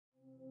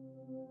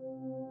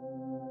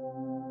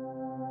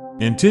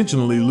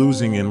Intentionally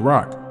losing in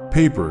rock,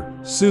 paper,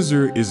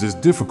 scissors is as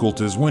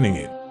difficult as winning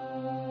it.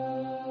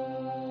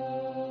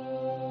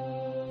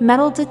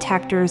 Metal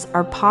detectors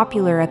are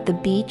popular at the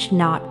beach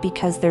not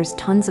because there's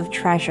tons of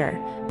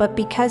treasure, but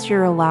because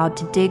you're allowed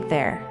to dig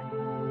there.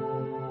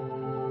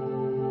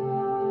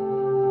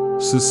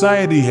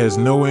 Society has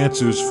no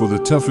answers for the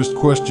toughest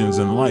questions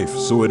in life,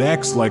 so it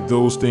acts like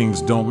those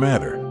things don't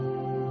matter.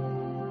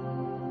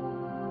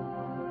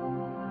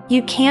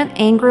 You can't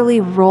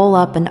angrily roll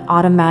up an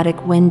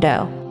automatic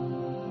window.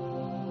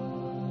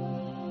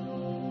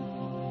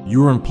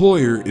 Your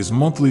employer is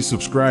monthly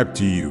subscribed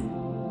to you.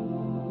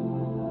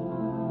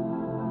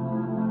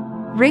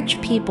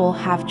 Rich people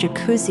have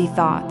jacuzzi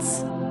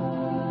thoughts.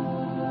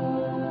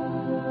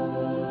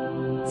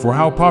 For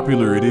how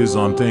popular it is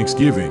on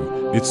Thanksgiving,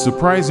 it's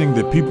surprising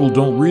that people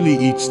don't really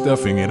eat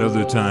stuffing at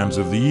other times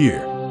of the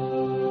year.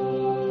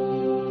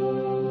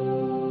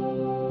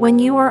 When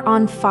you are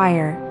on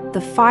fire, the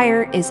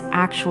fire is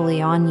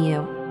actually on you.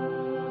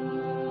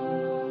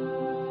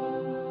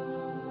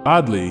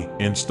 Oddly,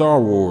 in Star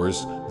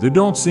Wars, there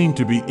don't seem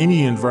to be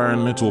any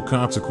environmental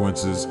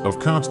consequences of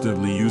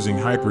constantly using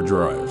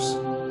hyperdrives.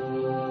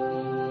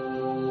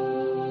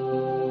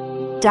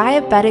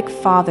 Diabetic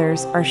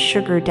fathers are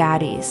sugar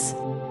daddies.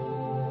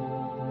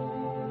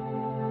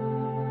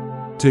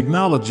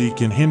 Technology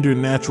can hinder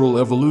natural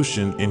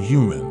evolution in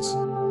humans.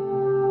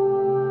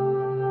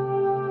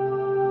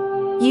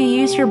 You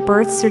use your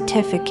birth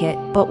certificate,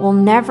 but will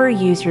never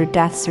use your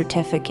death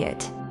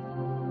certificate.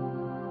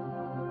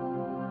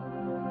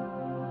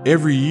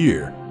 Every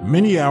year,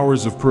 many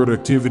hours of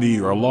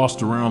productivity are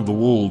lost around the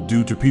world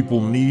due to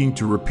people needing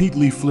to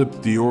repeatedly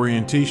flip the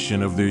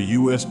orientation of their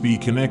USB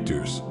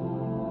connectors.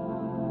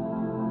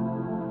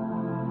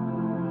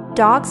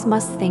 Dogs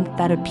must think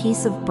that a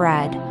piece of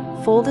bread,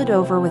 folded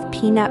over with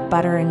peanut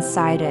butter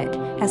inside it,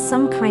 has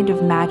some kind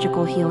of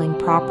magical healing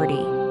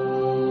property.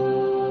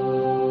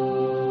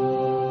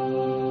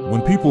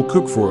 When people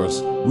cook for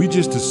us, we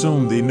just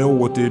assume they know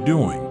what they're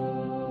doing.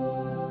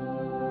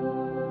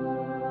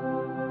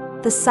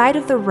 The side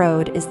of the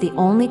road is the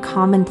only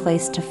common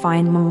place to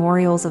find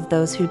memorials of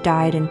those who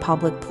died in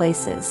public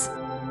places.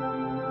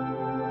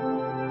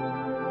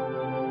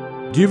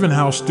 Given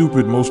how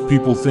stupid most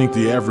people think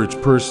the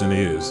average person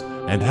is,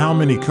 and how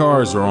many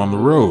cars are on the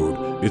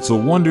road, it's a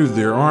wonder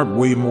there aren't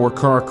way more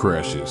car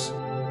crashes.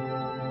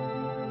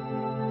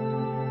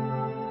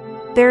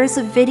 There is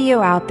a video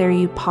out there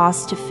you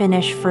paused to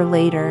finish for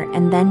later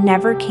and then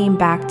never came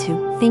back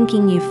to,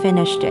 thinking you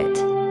finished it.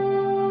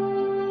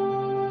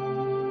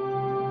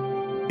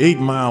 8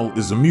 Mile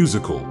is a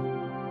musical.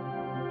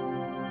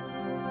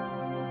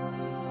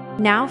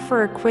 Now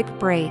for a quick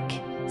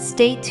break.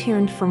 Stay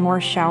tuned for more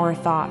shower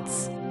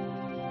thoughts.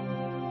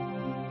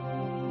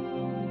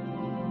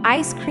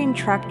 Ice cream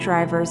truck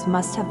drivers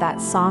must have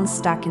that song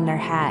stuck in their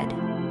head.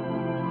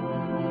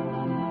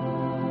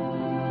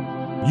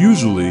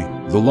 Usually,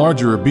 the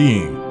larger a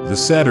being, the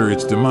sadder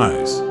its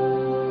demise.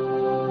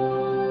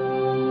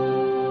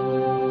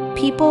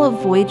 People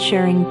avoid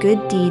sharing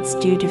good deeds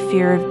due to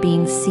fear of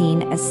being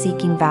seen as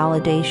seeking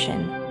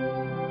validation.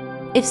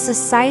 If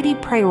society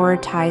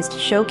prioritized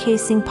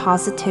showcasing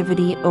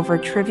positivity over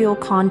trivial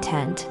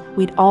content,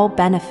 we'd all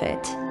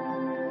benefit.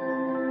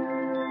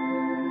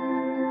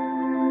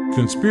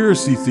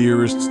 Conspiracy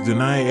theorists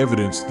deny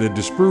evidence that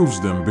disproves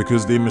them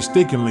because they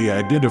mistakenly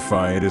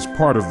identify it as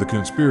part of the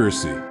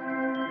conspiracy.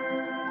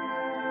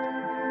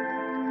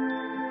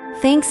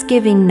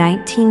 Thanksgiving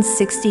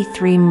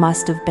 1963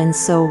 must have been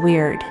so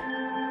weird.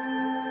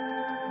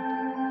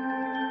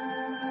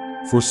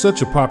 For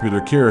such a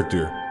popular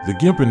character, the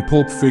Gimp in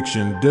Pulp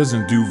Fiction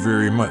doesn't do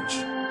very much.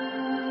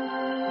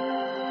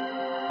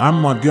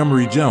 I'm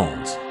Montgomery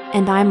Jones.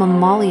 And I'm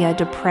Amalia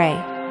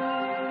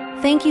Dupre.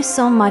 Thank you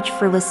so much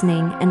for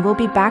listening, and we'll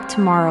be back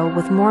tomorrow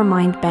with more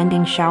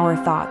mind-bending shower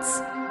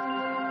thoughts.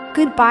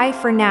 Goodbye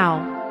for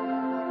now.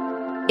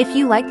 If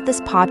you liked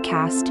this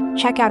podcast,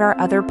 check out our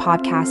other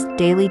podcast,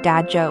 Daily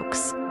Dad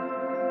Jokes.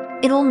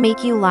 It'll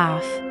make you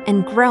laugh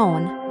and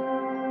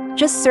groan.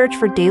 Just search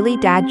for Daily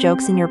Dad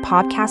Jokes in your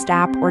podcast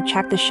app or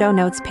check the show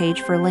notes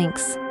page for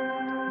links.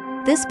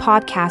 This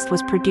podcast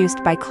was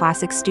produced by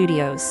Classic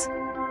Studios.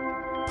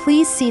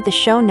 Please see the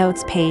show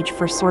notes page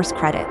for source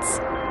credits.